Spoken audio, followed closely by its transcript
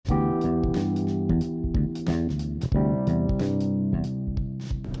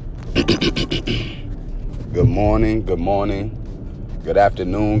Good morning, good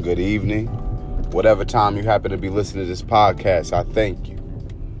afternoon, good evening. Whatever time you happen to be listening to this podcast, I thank you.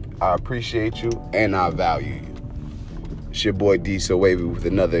 I appreciate you and I value you. It's your boy D So Wavy with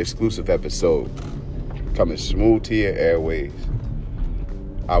another exclusive episode coming smooth to your airways.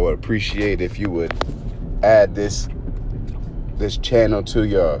 I would appreciate if you would add this channel to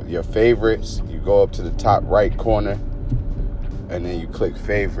your favorites. You go up to the top right corner and then you click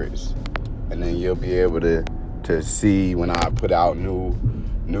favorites, and then you'll be able to see when I put out new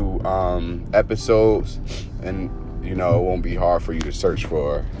episodes, and it won't be hard for you to search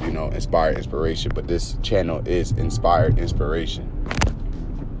for inspired inspiration. But this channel is inspired inspiration.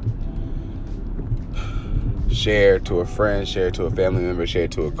 Share to a friend, share to a family member, share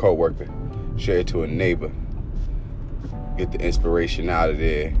to a coworker, share to a neighbor. Get the inspiration out of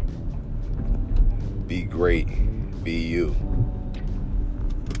there. Be great. Be you.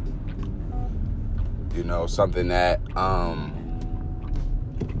 Something that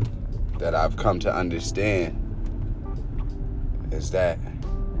I've come to understand is that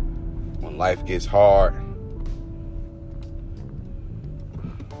when life gets hard,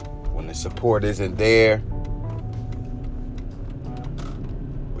 when the support isn't there,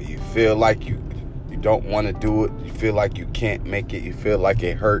 when you feel like you don't want to do it, you feel like you can't make it, you feel like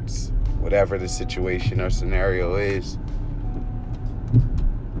it hurts, whatever the situation or scenario is,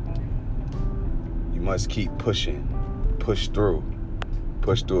 you must keep pushing, push through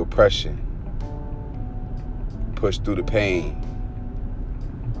oppression, push through the pain,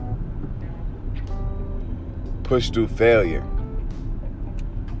 push through failure,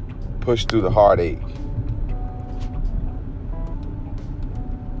 push through the heartache,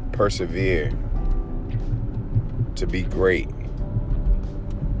 persevere to be great,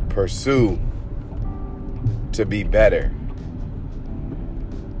 pursue to be better.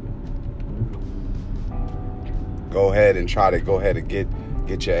 Go ahead and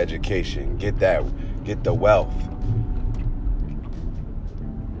get your education, get the wealth,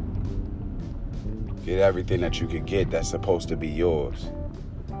 get everything that you could get that's supposed to be yours.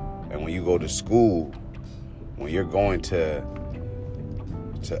 And when you go to school, when you're going to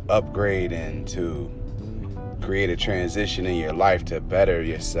upgrade and to create a transition in your life to better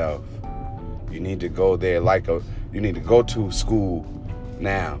yourself, you need to go there you need to go to school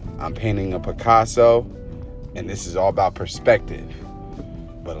now. I'm painting a Picasso, and this is all about perspective.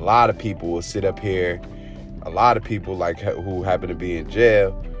 But a lot of people will sit up here, a lot of people who happen to be in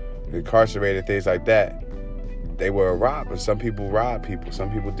jail, incarcerated, things like that, they were robbed. Some people robbed people.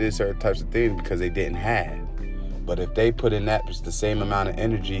 Some people did certain types of things because they didn't have. But if they put in the same amount of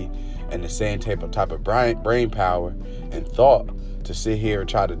energy and the same type of brain power and thought to sit here and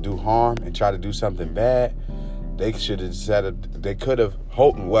try to do harm and try to do something bad, they should have said they could have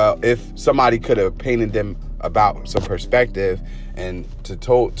hoped. Well, if somebody could have painted them about some perspective and to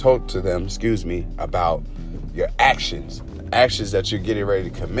talk to them, about your actions that you're getting ready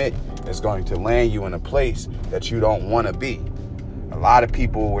to commit is going to land you in a place that you don't want to be. A lot of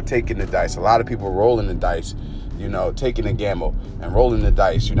people were taking the dice. A lot of people rolling the dice, taking a gamble and rolling the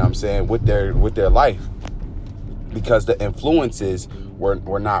dice, with their life, because the influences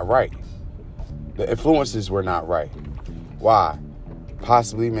were not right. The influences were not right. Why?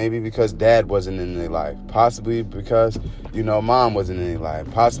 Possibly maybe because dad wasn't in their life. Possibly because, mom wasn't in their life.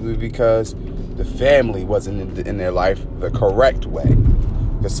 Possibly because the family wasn't in their life the correct way.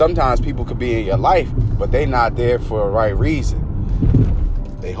 Because sometimes people could be in your life, but they not there for a right reason.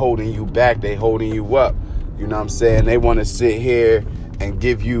 They holding you back. They holding you up. They want to sit here and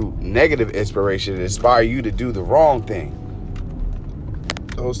give you negative inspiration and inspire you to do the wrong thing.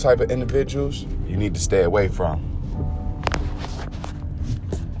 Those type of individuals, you need to stay away from.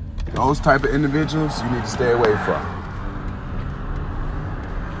 Those type of individuals you need to stay away from,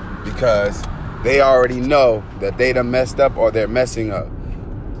 because they already know that they done messed up or they're messing up.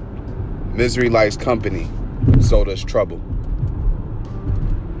 Misery likes company, so does trouble.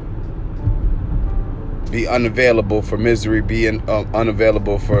 Be unavailable for misery, be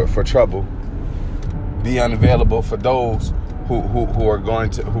unavailable for trouble. Be unavailable for those who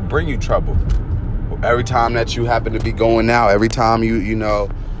bring you trouble. Every time that you happen to be going out, every time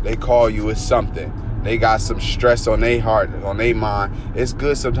they call you, it's something. They got some stress on their heart, on their mind. It's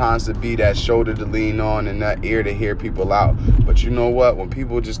good sometimes to be that shoulder to lean on and that ear to hear people out. But you know what? When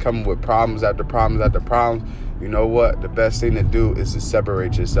people just come with problems after problems after problems, you know what? The best thing to do is to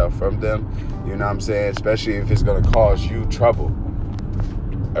separate yourself from them. Especially if it's going to cause you trouble.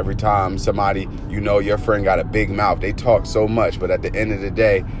 Every time somebody, your friend got a big mouth, they talk so much, but at the end of the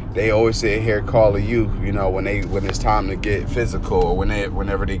day, they always sit here calling you, when it's time to get physical, or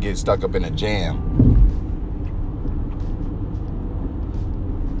whenever they get stuck up in a jam.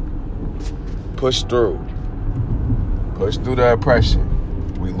 Push through the oppression.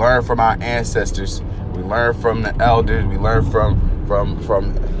 We learn from our ancestors. We learn from the elders. We learn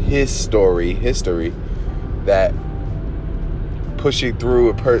from history that pushing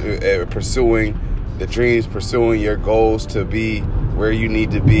through and pursuing the dreams, pursuing your goals to be where you need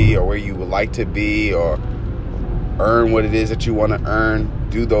to be or where you would like to be, or earn what it is that you want to earn.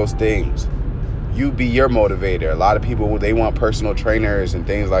 Do those things. You be your motivator. A lot of people, they want personal trainers and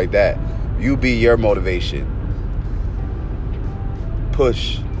things like that. You be your motivation.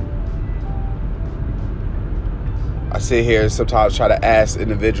 Push. I sit here and sometimes try to ask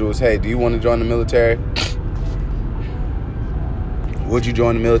individuals, hey, do you want to join the military? Would you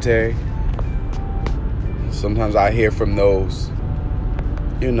join the military? Sometimes I hear from those,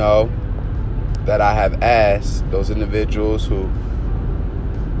 that I have asked, those individuals who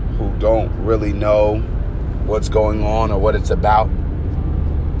don't really know what's going on or what it's about.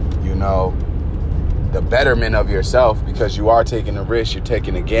 The betterment of yourself, because you are taking a risk, you're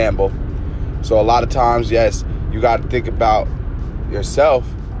taking a gamble. So a lot of times, yes, you got to think about yourself,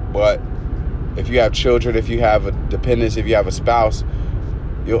 but if you have children, if you have a dependents, if you have a spouse,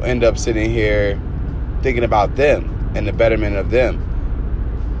 you'll end up sitting here thinking about them and the betterment of them.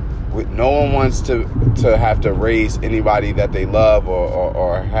 No one wants to have to raise anybody that they love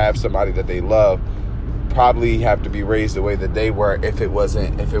or have somebody that they love probably have to be raised the way that they were if it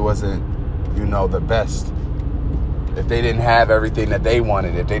wasn't the best. If they didn't have everything that they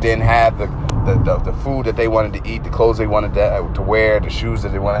wanted, if they didn't have the food that they wanted to eat, the clothes they wanted to wear, the shoes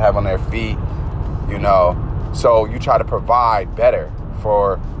that they want to have on their feet, So you try to provide better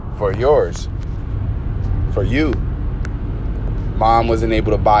for yours, for you. Mom wasn't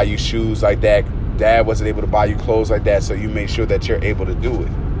able to buy you shoes like that. Dad wasn't able to buy you clothes like that, so you make sure that you're able to do it.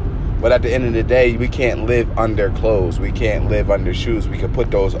 But at the end of the day, we can't live under clothes. We can't live under shoes. We can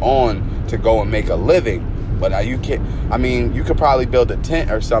put those on to go and make a living. But you can't. You could probably build a tent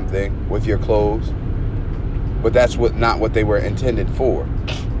or something with your clothes. But that's not what they were intended for.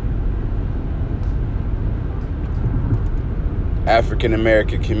 African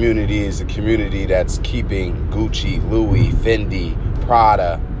American community is a community that's keeping Gucci, Louis, Fendi,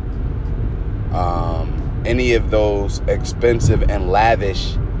 Prada, any of those expensive and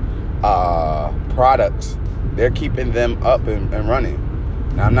lavish products. They're keeping them up and running.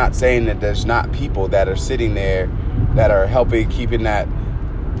 Now, I'm not saying that there's not people that are sitting there that are helping keeping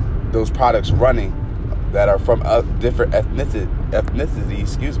those products running, that are from different ethnicities,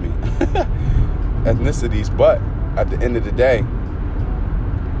 ethnicities. But at the end of the day,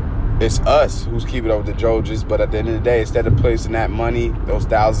 it's us who's keeping up with the Joneses. But at the end of the day, instead of placing that money, those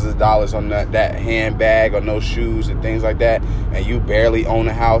thousands of dollars on that handbag or those shoes and things like that, and you barely own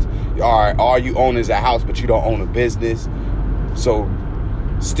a house, all you own is a house, but you don't own a business. So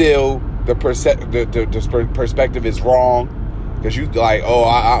still, the perspective is wrong, because you like,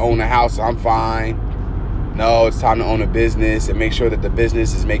 I own a house, I'm fine. No, it's time to own a business and make sure that the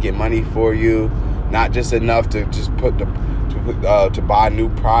business is making money for you, not just enough to just to buy new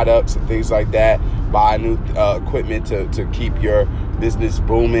products and things like that, buy new equipment to keep your business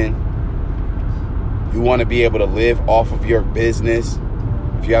booming. You want to be able to live off of your business.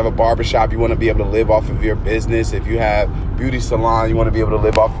 If you have a barbershop, you want to be able to live off of your business. If you have beauty salon, you want to be able to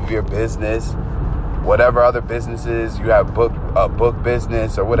live off of your business. Whatever other businesses, you have book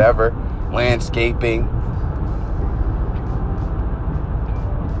business or whatever, landscaping.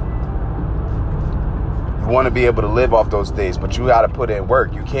 You want to be able to live off those things, but you got to put in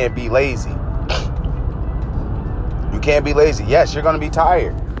work. You can't be lazy. You can't be lazy. Yes, you're going to be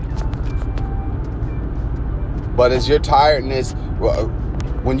tired. But is your tiredness...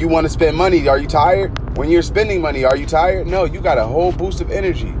 When you want to spend money, are you tired? When you're spending money, are you tired? No, you got a whole boost of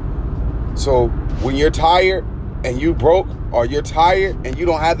energy. So when you're tired and you broke, or you're tired and you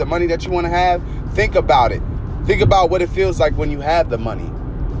don't have the money that you want to have, think about it. Think about what it feels like when you have the money.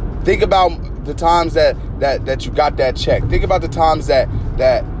 Think about the times that you got that check. Think about the times that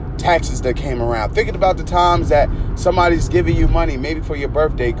taxes that came around. Think about the times that somebody's giving you money, maybe for your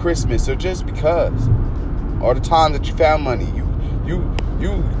birthday, Christmas, or just because. Or the time that you found money.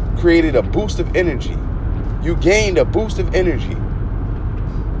 You created a boost of energy. You gained a boost of energy.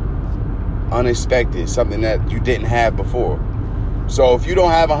 Unexpected, something that you didn't have before. So if you don't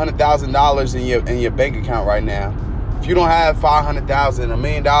have $100,000 in your bank account right now, If you don't have $500,000, $1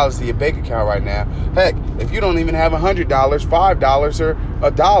 million in your bank account right now, heck, if you don't even have $100, $5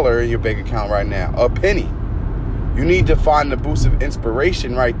 or $1 in your bank account right now, a penny, you need to find the boost of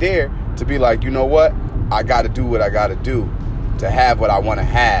inspiration right there to be like, you know what? I got to do what I got to do to have what I want to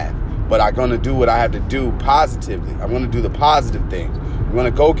have. But I'm going to do what I have to do positively. I'm going to do the positive things. I'm going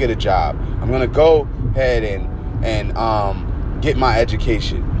to go get a job. I'm going to go ahead and get my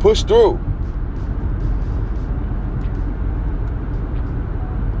education. Push through.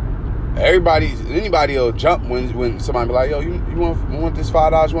 Anybody will jump when somebody be like, yo, you want this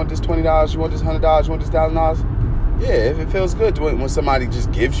 $5, you want this $20, you want this $100, you want this $1,000? Yeah, if it feels good when somebody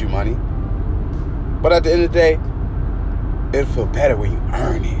just gives you money. But at the end of the day, it'll feel better when you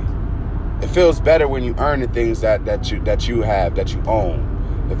earn it. It feels better when you earn the things that you have, that you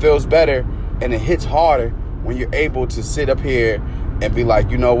own. It feels better and it hits harder when you're able to sit up here and be like,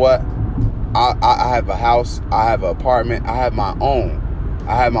 you know what? I have a house, I have an apartment, I have my own.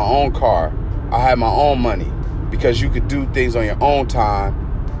 I have my own car. I have my own money. Because you could do things on your own time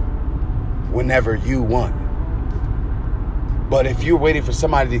whenever you want. But if you're waiting for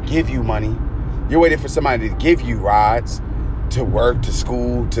somebody to give you money, you're waiting for somebody to give you rides to work, to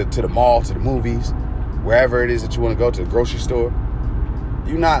school, to the mall, to the movies, wherever it is that you want to go, to the grocery store,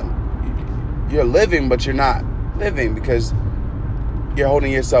 you're living, but you're not living because you're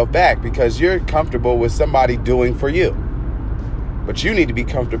holding yourself back because you're comfortable with somebody doing for you. But you need to be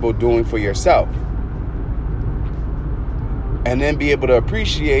comfortable doing for yourself. And then be able to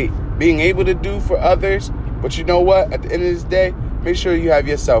appreciate being able to do for others. But you know what? At the end of this day, make sure you have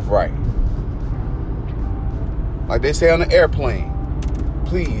yourself right. Like they say on the airplane,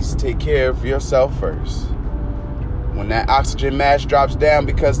 please take care of yourself first. When that oxygen mask drops down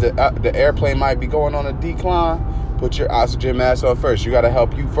because the airplane might be going on a decline, put your oxygen mask on first. You got to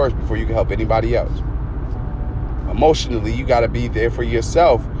help you first before you can help anybody else. Emotionally, you got to be there for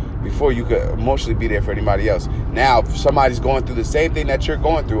yourself before you could emotionally be there for anybody else. Now, if somebody's going through the same thing that you're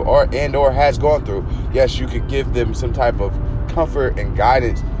going through or has gone through, yes, you could give them some type of comfort and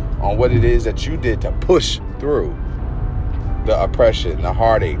guidance on what it is that you did to push through the oppression, the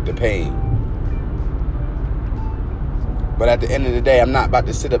heartache, the pain. But at the end of the day, I'm not about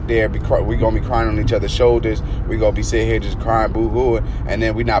to sit up there. We're going to be crying on each other's shoulders. We're going to be sitting here just crying, boo-hooing, and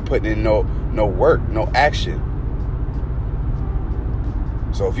then we're not putting in no work, no action.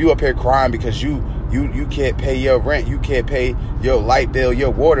 So if you up here crying because you can't pay your rent, you can't pay your light bill, your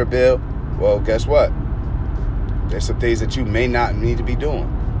water bill, well, guess what? There's some things that you may not need to be doing.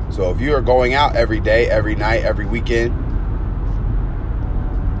 So if you are going out every day, every night, every weekend,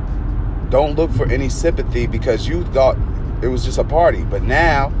 don't look for any sympathy because you thought it was just a party. But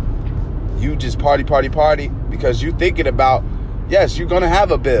now you just party because you're thinking about, yes, you're going to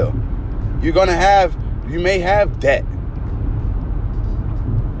have a bill. You may have debt.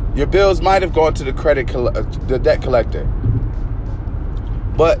 Your bills might have gone to the debt collector.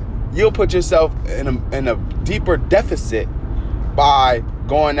 But you'll put yourself in a deeper deficit by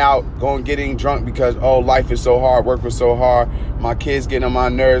getting drunk because, oh, life is so hard, work was so hard, my kids getting on my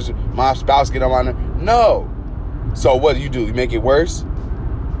nerves, my spouse getting on my nerves. No. So what do? You make it worse?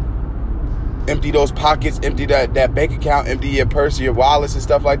 Empty those pockets, empty that bank account, empty your purse, your wallets and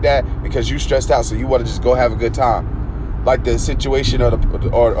stuff like that because you stressed out, so you want to just go have a good time. Like the situation or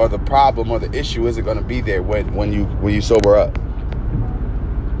the problem or the issue isn't going to be there when you sober up.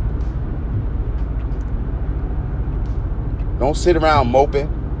 Don't sit around moping.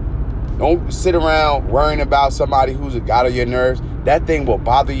 Don't sit around worrying about somebody who's got on your nerves. That thing will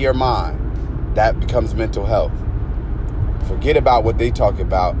bother your mind. That becomes mental health. Forget about what they talk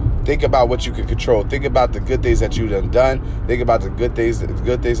about. Think about what you can control. Think about the good things that you've done. Think about the good things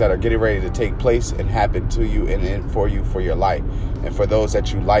that are getting ready to take place and happen to you and for you, for your life, and for those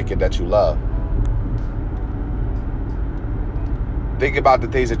that you like and that you love. Think about the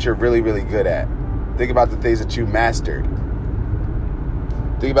things that you're really, really good at. Think about the things that you mastered.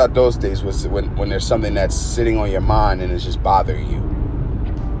 Think about those things when there's something that's sitting on your mind and it's just bothering you.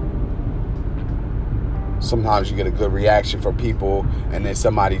 Sometimes you get a good reaction from people and then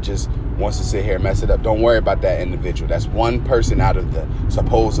somebody just wants to sit here and mess it up. Don't worry about that individual. That's one person out of the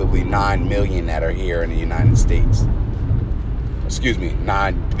supposedly 9 million that are here in the United States.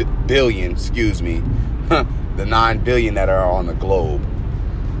 9 billion, the 9 billion that are on the globe.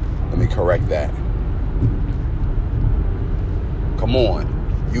 Let me correct that. Come on.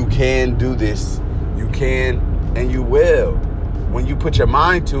 You can do this. You can and you will. When you put your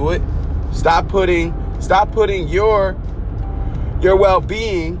mind to it, stop putting your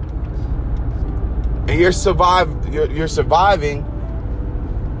well-being and your surviving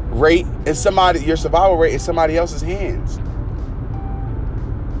rate is your survival rate is somebody else's hands.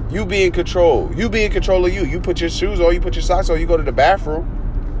 You be in control. You be in control of you. You put your shoes on, you put your socks on, you go to the bathroom.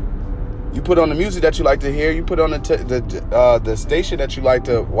 You put on the music that you like to hear. You put on the station that you like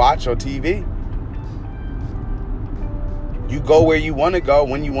to watch on TV. You go where you want to go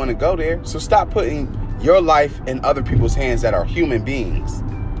when you want to go there. So stop putting your life in other people's hands that are human beings.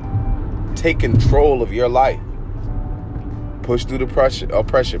 Take control of your life. Push through the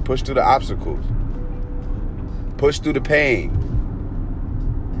oppression. Push through the obstacles. Push through the pain.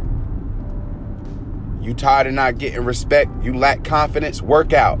 You tired of not getting respect. You lack confidence.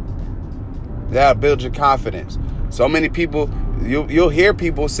 Work out. That'll build your confidence. So many people, you'll hear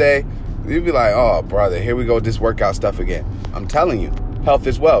people say, you'll be like, oh, brother, here we go with this workout stuff again. I'm telling you, health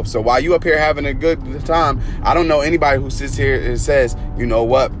is wealth. So while you up here having a good time, I don't know anybody who sits here and says, you know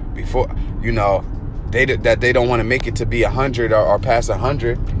what, before, you know, that they don't want to make it to be 100 or past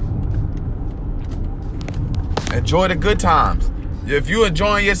 100. Enjoy the good times. If you're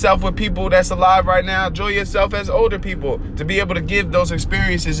enjoying yourself with people that's alive right now, enjoy yourself as older people to be able to give those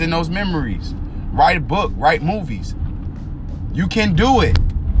experiences and those memories. Write a book, write movies. You can do it.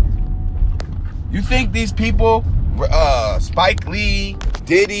 You think these people, Spike Lee,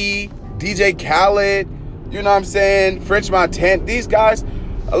 Diddy, DJ Khaled, you know what I'm saying, French Montana, these guys,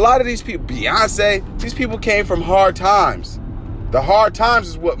 a lot of these people, Beyonce, these people came from hard times. The hard times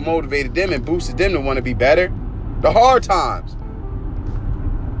is what motivated them and boosted them to want to be better. The hard times.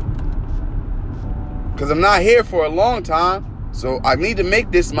 Because I'm not here for a long time. So I need to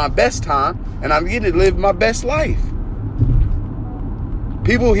make this my best time. And I need to live my best life.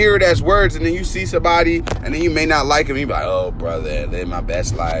 People hear it as words. And then you see somebody. And then you may not like them. You be like, oh, brother, live my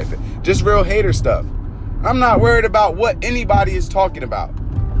best life. Just real hater stuff. I'm not worried about what anybody is talking about.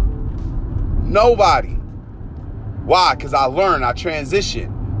 Nobody. Why? Because I learn. I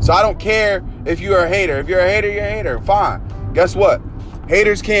transition. So I don't care if you're a hater. If you're a hater, you're a hater. Fine. Guess what?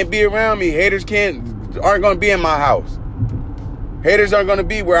 Haters can't be around me. Haters aren't going to be in my house. Haters aren't going to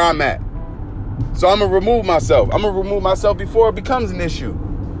be where I'm at. So I'm going to remove myself. I'm going to remove myself before it becomes an issue.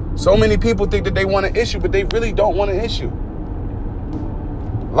 So many people think that they want an issue, but they really don't want an issue.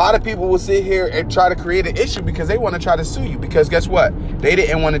 A lot of people will sit here and try to create an issue because they want to try to sue you. Because guess what? They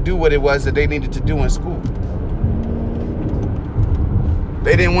didn't want to do what it was that they needed to do in school.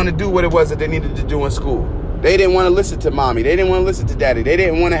 They didn't want to do what it was that they needed to do in school. They didn't want to listen to mommy. They didn't want to listen to daddy. They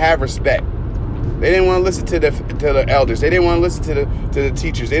didn't want to have respect. They didn't want to listen to the elders. They didn't want to listen to the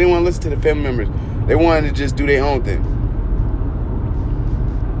teachers. They didn't want to listen to the family members. They wanted to just do their own thing.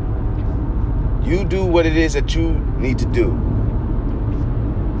 You do what it is that you need to do.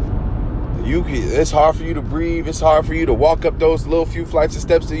 It's hard for you to breathe. It's hard for you to walk up those little few flights of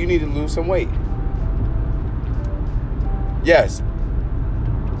steps, so you need to lose some weight. Yes.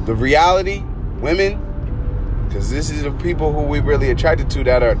 The reality, women, because this is the people who we really attracted to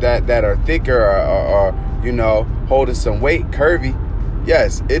that are thicker or you know, holding some weight, curvy.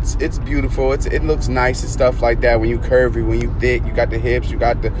 Yes, it's beautiful. It looks nice and stuff like that when you curvy, when you thick, you got the hips, you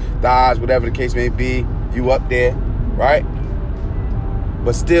got the thighs, whatever the case may be, you up there, right?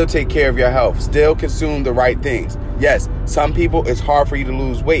 But still take care of your health. Still consume the right things. Yes, some people, it's hard for you to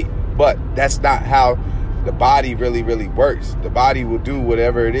lose weight, but that's not how the body really, really works. The body will do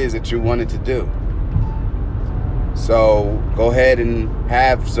whatever it is that you want it to do. So go ahead and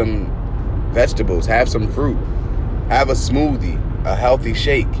have some vegetables, have some fruit, have a smoothie, a healthy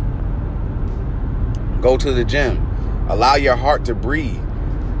shake. Go to the gym. Allow your heart to breathe.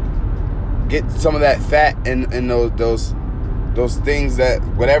 Get some of that fat and those things, that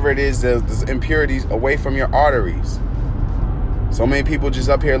whatever it is, those impurities away from your arteries. So many people just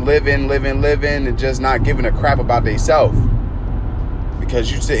up here living and just not giving a crap about themselves. Because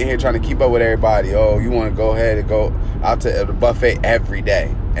you sitting here trying to keep up with everybody. Oh, you want to go ahead and go out to the buffet every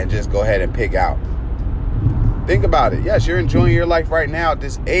day and just go ahead and pick out. Think about it. Yes, you're enjoying your life right now at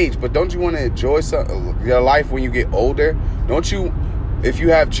this age, but don't you want to enjoy your life when you get older? Don't you, if you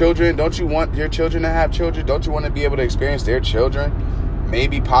have children, don't you want your children to have children? Don't you want to be able to experience their children?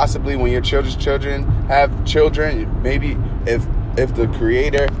 Maybe possibly when your children's children have children, maybe if the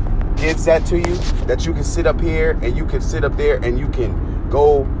Creator gives that to you, that you can sit up here and you can sit up there and you can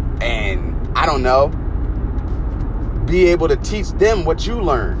go and, I don't know, be able to teach them what you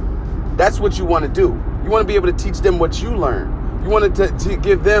learned. That's what you want to do. You want to be able to teach them what you learned. You want to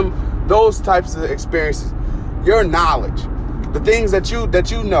give them those types of experiences, your knowledge, the things that you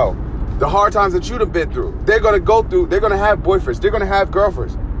know, the hard times that you've been through. They're going to go through. They're going to have boyfriends. They're going to have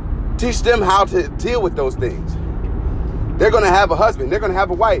girlfriends. Teach them how to deal with those things. They're going to have a husband. They're going to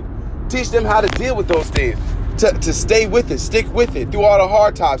have a wife. Teach them how to deal with those things. to stay with it, stick with it through all the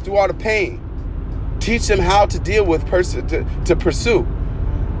hard times, through all the pain. Teach them how to deal with to pursue.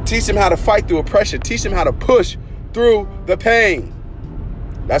 Teach them how to fight through oppression. Teach them how to push through the pain.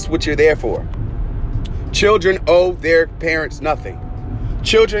 That's what you're there for. Children owe their parents nothing.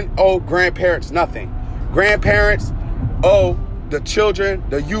 Children owe grandparents nothing. Grandparents owe the children,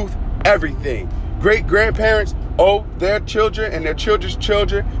 the youth, everything. Great grandparents owe their children and their children's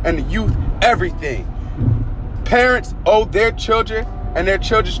children and the youth everything. Parents owe their children and their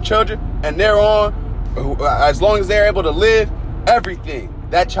children's children and they're on, as long as they're able to live, everything.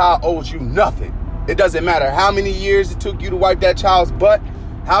 That child owes you nothing. It doesn't matter how many years it took you to wipe that child's butt,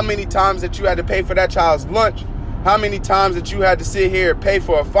 how many times that you had to pay for that child's lunch, how many times that you had to sit here and pay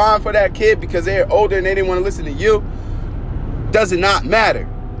for a fine for that kid because they're older and they didn't want to listen to you. Does not matter.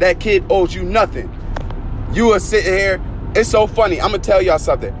 That kid owes you nothing. You are sitting here. It's so funny. I'm gonna tell y'all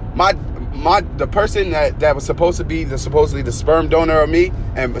something. The person that was supposed to be supposedly the sperm donor of me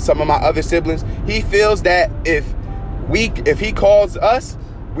and some of my other siblings, he feels that if he calls us,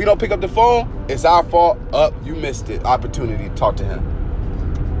 we don't pick up the phone, it's our fault. You missed the opportunity to talk to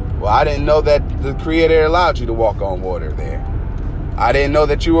him. Well, I didn't know that the Creator allowed you to walk on water there. I didn't know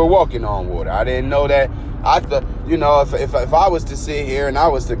that you were walking on water. I didn't know that. If I was to sit here and I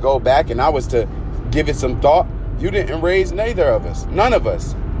was to go back and I was to give it some thought, you didn't raise neither of us. None of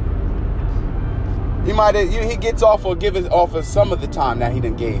us. He gets off or give it off of some of the time that he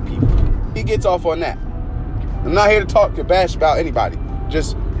done gave people. He gets off on that. I'm not here to talk or bash about anybody.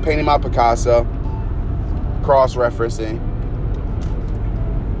 Just painting my Picasso, cross-referencing.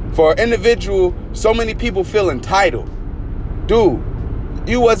 For an individual, so many people feel entitled. Dude,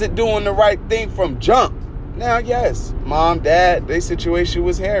 you wasn't doing the right thing from jump. Now, yes, mom, dad, their situation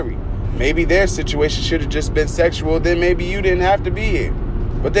was hairy. Maybe their situation should have just been sexual. Then maybe you didn't have to be here.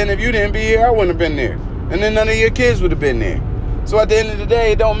 But then if you didn't be here, I wouldn't have been there. And then none of your kids would have been there. So at the end of the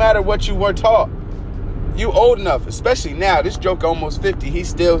day, it don't matter what you were taught. You old enough, especially now. This joker almost 50. He's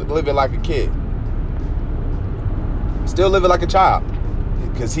still living like a kid. Still living like a child.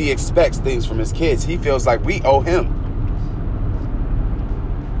 Because he expects things from his kids. He feels like we owe him.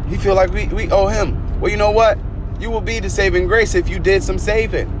 He feel like we owe him. Well, you know what? You will be the saving grace if you did some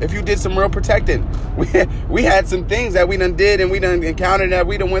saving. If you did some real protecting. We had some things that we done did and we done encountered that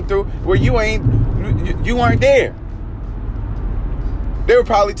we done went through where you weren't there. There were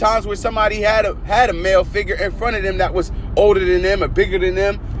probably times where somebody had a male figure in front of them that was older than them or bigger than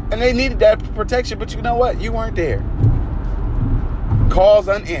them, and they needed that protection, but you know what? You weren't there. Calls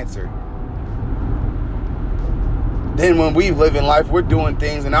unanswered. Then when we live in life, we're doing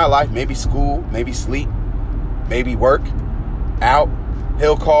things in our life, maybe school, maybe sleep, maybe work, out.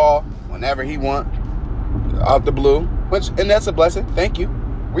 He'll call whenever he want, out the blue, and that's a blessing. Thank you.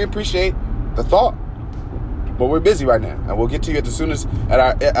 We appreciate the thought. But we're busy right now, and we'll get to you as soon as at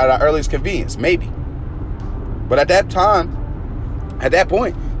our earliest convenience, maybe. But at that time, at that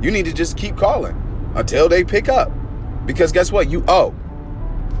point, you need to just keep calling until they pick up. Because guess what? You owe.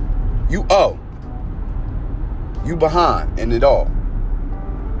 You owe. You behind in it all.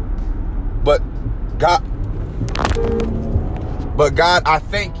 But God, I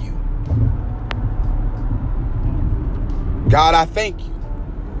thank you. God, I thank you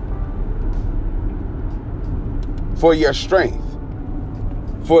for your strength,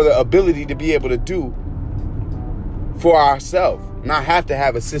 for the ability to be able to do for ourselves, not have to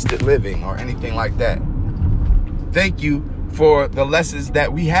have assisted living or anything like that. Thank you for the lessons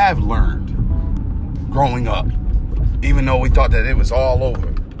that we have learned growing up, even though we thought that it was all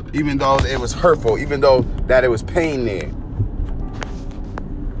over, even though it was hurtful, even though that it was pain there.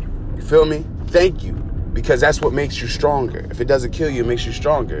 You feel me? Thank you, because that's what makes you stronger. If it doesn't kill you, it makes you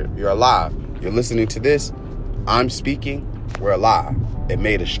stronger. You're alive. You're listening to this. I'm speaking. We're alive. It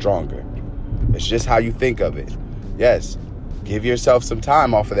made us stronger. It's just how you think of it. Yes, give yourself some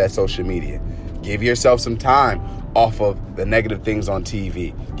time off of that social media. Give yourself some time off of the negative things on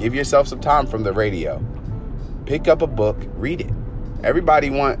TV. Give yourself some time from the radio. Pick up a book, read it. Everybody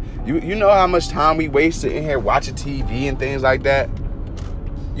you know how much time we wasted in here watching TV and things like that?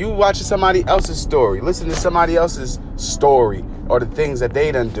 You watching somebody else's story, listen to somebody else's story or the things that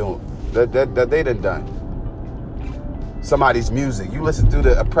they done that they done. Somebody's music. You listen through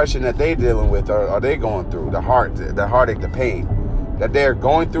the oppression that they dealing with or they going through, the heartache, the pain that they're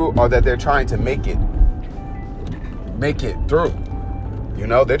going through or that they're trying to make it through. You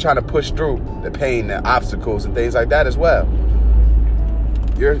know, they're trying to push through the pain, the obstacles and things like that as well.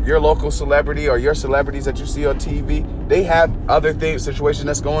 Your local celebrity or your celebrities that you see on TV, they have other things, situations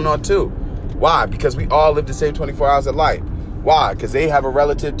that's going on too. Why? Because we all live the same 24 hours of life. Why? Because they have a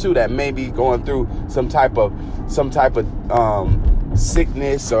relative too that may be going through some type of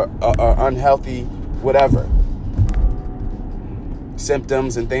sickness or unhealthy whatever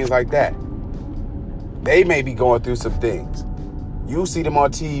symptoms and things like that. They may be going through some things. You see them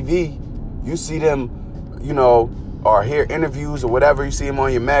on TV, you see them, or hear interviews or whatever, you see them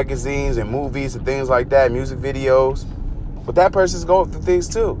on your magazines and movies and things like that, music videos. But that person's going through things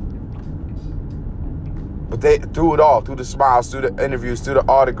too. But they, through it all, through the smiles, through the interviews, through the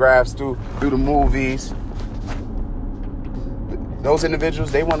autographs, through the movies, those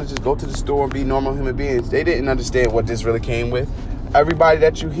individuals, they want to just go to the store and be normal human beings. They didn't understand what this really came with. Everybody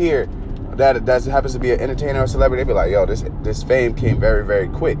that you hear that happens to be an entertainer or celebrity, they be like, yo, this fame came very, very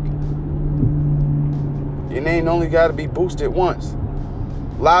quick. It ain't only got to be boosted once.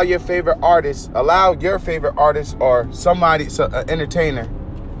 Allow your favorite artist or somebody, an entertainer,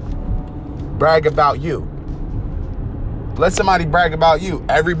 brag about you. Let somebody brag about you.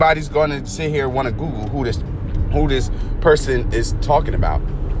 Everybody's going to sit here and want to Google who this person is talking about,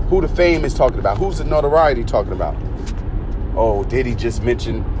 who the fame is talking about, who's the notoriety talking about. Oh, did he just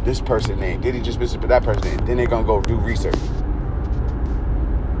mention this person's name? Did he just mention that person's name? Then they're going to go do research.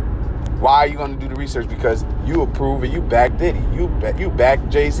 Why are you going to do the research? Because you approve and you back Diddy. You back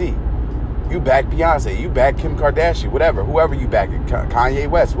Jay-Z. You back Beyonce. You back Kim Kardashian, whatever. Whoever you back, Kanye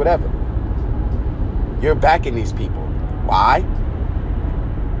West, whatever. You're backing these people. Why?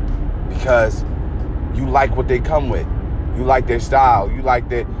 Because you like what they come with. You like their style. You like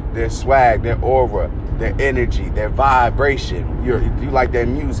their swag, their aura, their energy, their vibration. You like their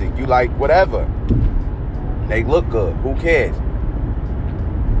music. You like whatever. They look good. Who cares?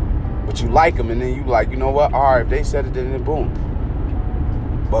 But you like them, and then you like, you know what? All right, if they said it, then boom.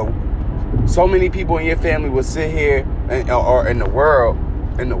 But so many people in your family will sit here, or in the world,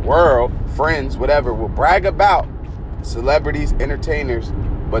 friends, whatever, will brag about celebrities, entertainers,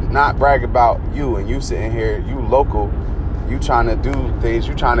 but not brag about you. And you sitting here, you local, you trying to do things,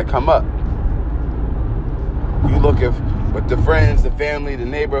 you trying to come up. You looking, but the friends, the family, the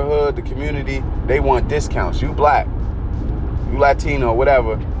neighborhood, the community, they want discounts. You black, you Latino,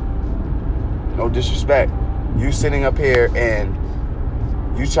 whatever. No disrespect. You sitting up here and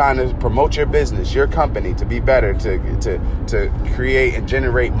you trying to promote your business, your company to be better, to create and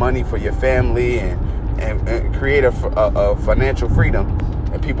generate money for your family and create a financial freedom.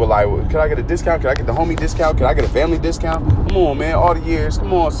 And people like, well, can I get a discount? Can I get the homie discount? Can I get a family discount? Come on, man. All the years.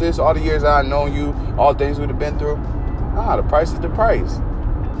 Come on, sis. All the years I've known you. All the things we've been through. The price is the price.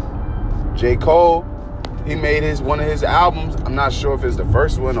 J. Cole, he made one of his albums. I'm not sure if it's the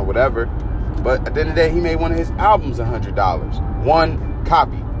first one or whatever. But at the end of the day, he made one of his albums $100. One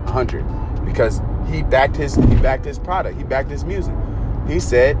copy, $100. Because he backed his product. He backed his music. He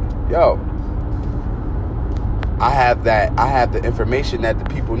said, yo, I have the information that the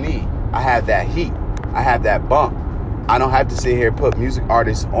people need. I have that heat. I have that bump. I don't have to sit here and put music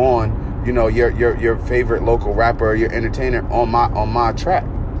artists on, your favorite local rapper or your entertainer on my track.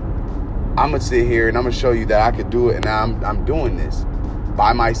 I'm gonna sit here and I'm gonna show you that I could do it, and I'm doing this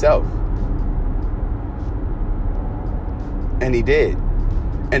by myself. And he did.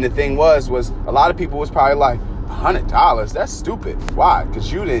 And the thing was a lot of people was probably like, $100? That's stupid. Why?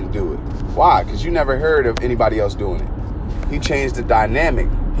 Because you didn't do it. Why? Because you never heard of anybody else doing it. He changed the dynamic.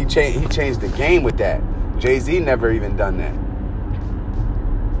 He changed the game with that. Jay-Z never even done that.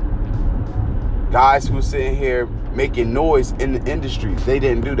 Guys who were sitting here making noise in the industry, they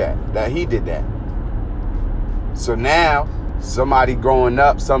didn't do that. That he did that. So now, somebody growing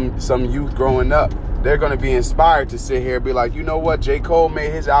up, some youth growing up, they're going to be inspired to sit here and be like, you know what? J. Cole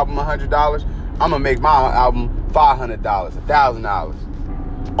made his album $100. I'm going to make my album $500, $1,000.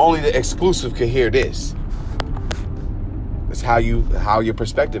 Only the exclusive can hear this. That's how your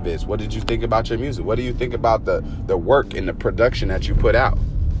perspective is. What did you think about your music? What do you think about the work and the production that you put out?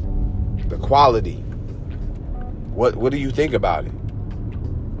 The quality. What do you think about it?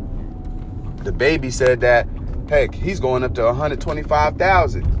 The Baby said that, heck, he's going up to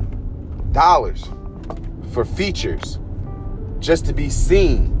 $125,000 for features just to be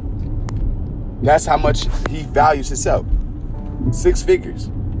seen. That's how much he values himself. 6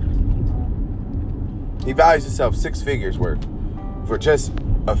 figures. He values himself 6 figures worth for just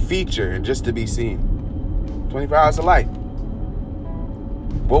a feature and just to be seen. 24 hours of light.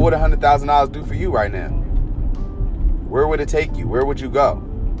 What would $100,000 do for you right now? Where would it take you? Where would you go?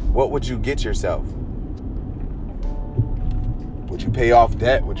 What would you get yourself? Would you pay off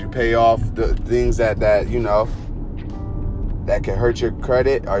debt? Would you pay off the things that can hurt your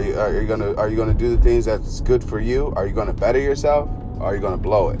credit? Are you gonna do the things that's good for you? Are you gonna better yourself? Or are you gonna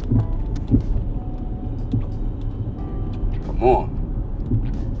blow it? Come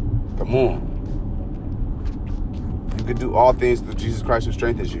Come on. You can do all things through Jesus Christ who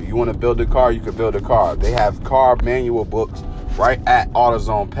strengthens you. You want to build a car, you can build a car. They have car manual books right at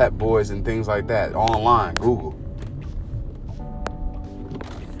AutoZone, Pep Boys, and things like that. Online, Google.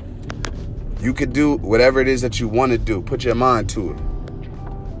 You could do whatever it is that you want to do. Put your mind to it.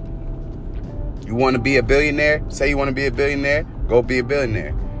 You want to be a billionaire? Say you want to be a billionaire. Go be a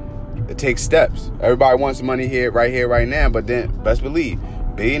billionaire. It takes steps. Everybody wants money here, right now. But then, best believe,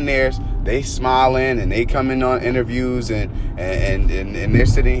 billionaires, they smiling and they coming on interviews and they're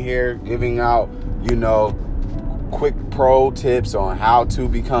sitting here giving out, quick pro tips on how to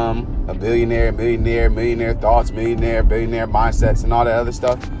become a billionaire thoughts, billionaire mindsets, and all that other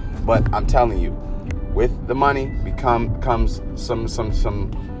stuff. But I'm telling you, with the money comes some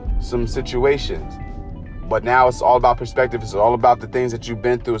situations. But now it's all about perspective. It's all about the things that you've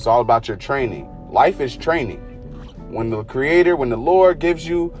been through. It's all about your training. Life is training. When the Creator, when the Lord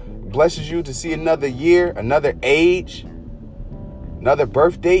blesses you to see another year, another age, another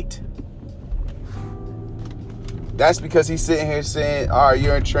birth date, that's because he's sitting here saying, all right,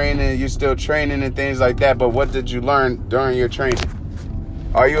 you're in training, you're still training and things like that. But what did you learn during your training?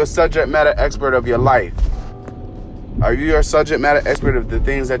 Are you a subject matter expert of your life? Are you a subject matter expert of the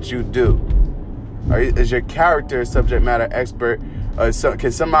things that you do? Is your character a subject matter expert?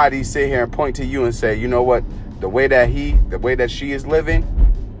 Can somebody sit here and point to you and say, you know what? The way that she is living,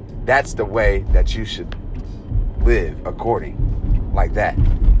 that's the way that you should live according, like that.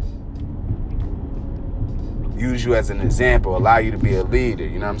 Use you as an example, allow you to be a leader,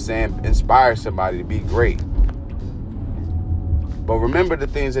 you know what I'm saying? Inspire somebody to be great. But remember the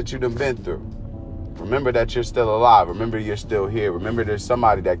things that you've been through. Remember that you're still alive. Remember you're still here. Remember there's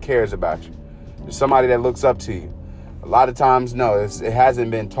somebody that cares about you. There's somebody that looks up to you. A lot of times, no, it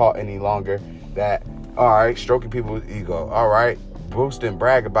hasn't been taught any longer that, all right, stroking people's ego. All right, boast and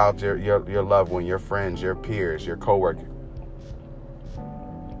brag about your loved one, your friends, your peers, your coworker.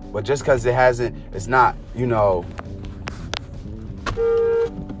 But just because it's not,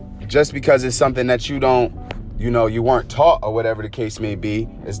 just because it's something that you don't, you weren't taught or whatever the case may be,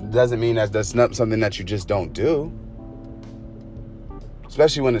 it doesn't mean that that's not something that you just don't do.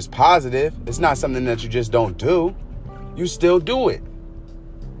 Especially when it's positive. It's not something that you just don't do. You still do it.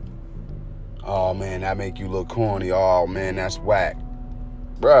 Oh, man, that make you look corny. Oh, man, that's whack.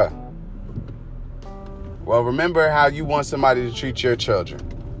 Bruh. Well, remember how you want somebody to treat your children.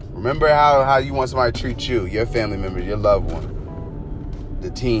 Remember how you want somebody to treat you, your family members, your loved one, the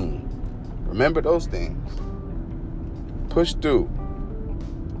team. Remember those things. Push through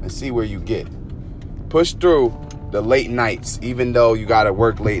and see where you get. Push through the late nights, even though you got to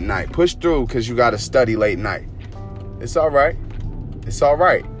work late night. Push through because you got to study late night. It's all right. It's all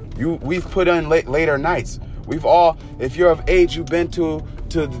right. We've put in later nights. We've all, if you're of age, you've been to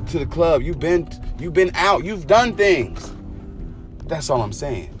the club. You've been out. You've done things. That's all I'm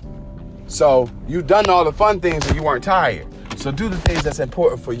saying. So you've done all the fun things and you weren't tired. So do the things that's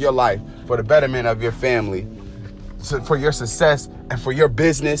important for your life, for the betterment of your family, for your success and for your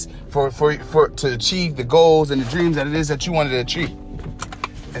business, for to achieve the goals and the dreams that it is that you wanted to achieve,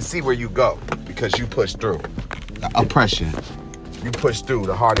 and see where you go because you pushed through the oppression, you pushed through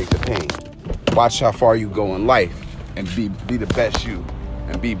the heartache, the pain. Watch how far you go in life and be the best you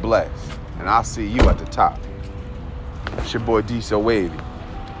and be blessed. And I'll see you at the top. It's your boy D So Wavy.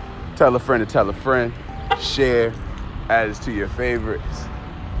 Tell a friend to tell a friend. Share, add this to your favorites,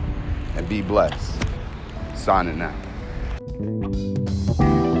 and be blessed. Signing out.